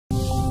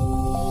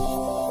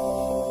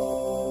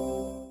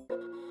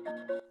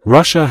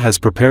Russia has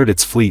prepared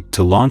its fleet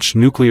to launch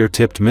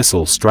nuclear-tipped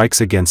missile strikes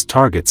against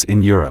targets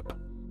in Europe.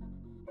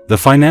 The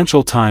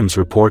Financial Times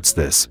reports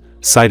this,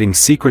 citing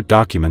secret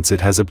documents it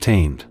has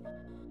obtained.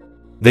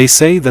 They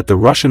say that the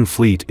Russian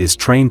fleet is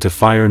trained to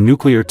fire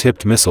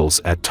nuclear-tipped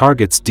missiles at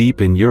targets deep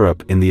in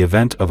Europe in the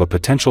event of a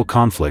potential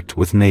conflict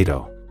with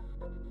NATO.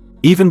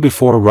 Even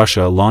before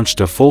Russia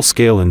launched a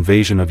full-scale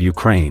invasion of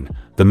Ukraine,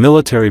 the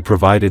military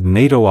provided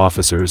NATO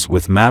officers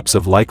with maps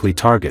of likely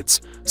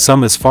targets,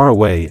 some as far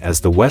away as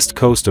the west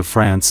coast of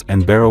France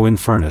and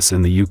Barrow-in-Furness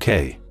in the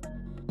UK.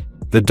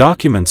 The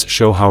documents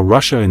show how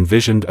Russia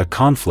envisioned a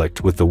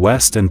conflict with the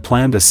West and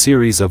planned a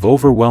series of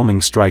overwhelming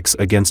strikes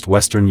against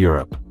Western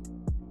Europe.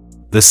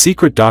 The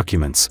secret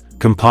documents,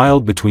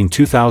 compiled between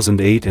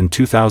 2008 and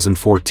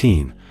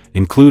 2014,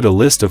 include a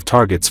list of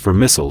targets for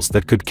missiles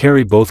that could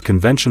carry both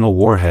conventional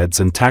warheads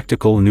and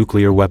tactical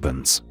nuclear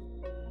weapons.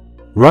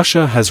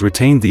 Russia has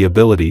retained the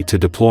ability to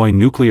deploy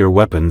nuclear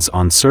weapons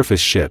on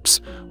surface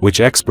ships, which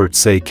experts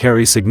say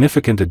carry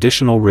significant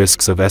additional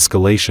risks of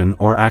escalation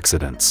or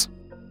accidents.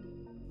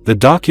 The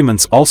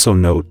documents also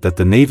note that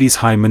the Navy's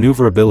high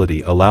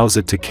maneuverability allows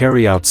it to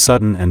carry out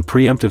sudden and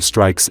preemptive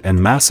strikes and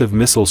massive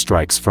missile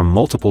strikes from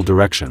multiple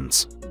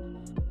directions.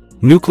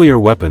 Nuclear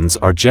weapons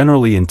are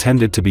generally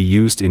intended to be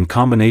used in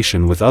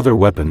combination with other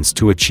weapons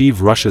to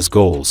achieve Russia's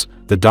goals,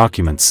 the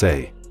documents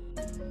say.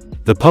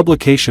 The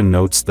publication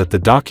notes that the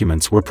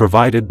documents were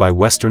provided by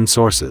Western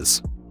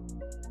sources.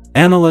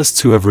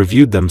 Analysts who have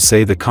reviewed them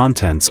say the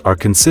contents are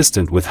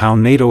consistent with how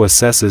NATO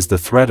assesses the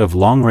threat of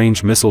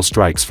long-range missile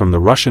strikes from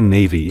the Russian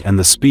Navy and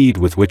the speed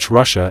with which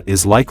Russia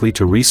is likely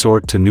to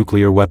resort to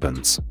nuclear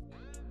weapons.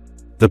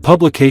 The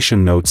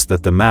publication notes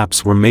that the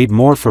maps were made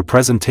more for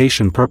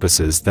presentation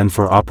purposes than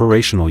for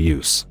operational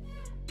use.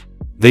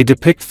 They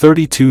depict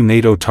 32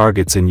 NATO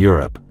targets in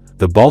Europe.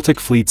 The Baltic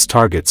Fleet's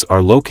targets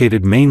are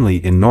located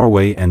mainly in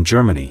Norway and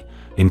Germany,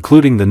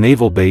 including the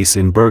naval base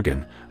in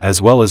Bergen,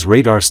 as well as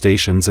radar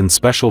stations and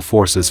special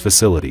forces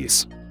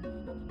facilities.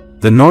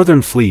 The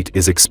Northern Fleet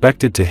is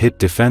expected to hit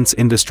defense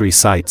industry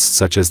sites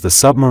such as the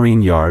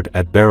submarine yard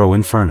at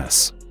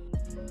Barrow-in-Furness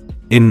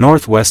in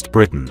northwest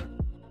Britain.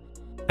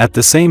 At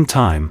the same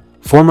time,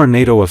 former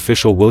NATO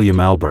official William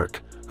Alberk,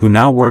 who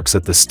now works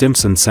at the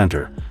Stimson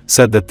Center,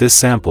 said that this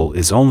sample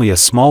is only a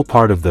small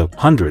part of the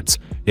hundreds,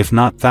 if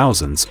not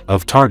thousands,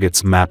 of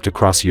targets mapped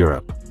across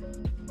Europe.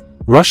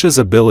 Russia's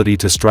ability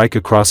to strike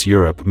across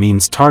Europe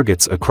means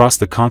targets across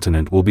the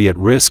continent will be at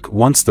risk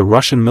once the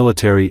Russian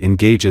military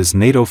engages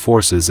NATO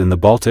forces in the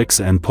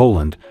Baltics and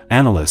Poland,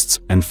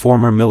 analysts and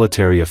former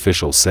military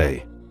officials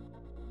say.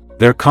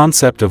 Their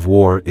concept of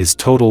war is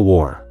total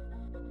war.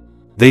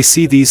 They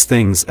see these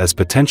things as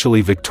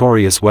potentially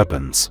victorious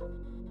weapons.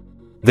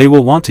 They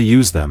will want to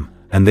use them,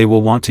 and they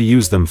will want to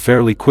use them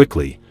fairly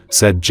quickly,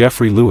 said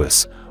Jeffrey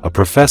Lewis, a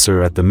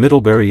professor at the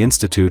Middlebury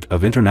Institute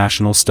of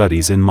International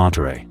Studies in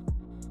Monterey.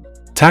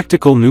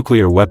 Tactical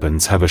nuclear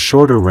weapons have a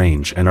shorter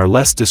range and are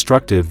less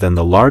destructive than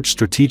the large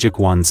strategic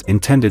ones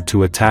intended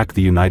to attack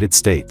the United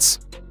States.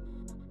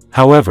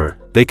 However,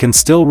 they can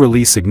still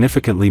release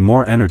significantly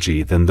more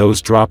energy than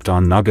those dropped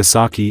on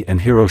Nagasaki and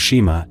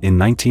Hiroshima in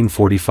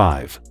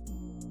 1945.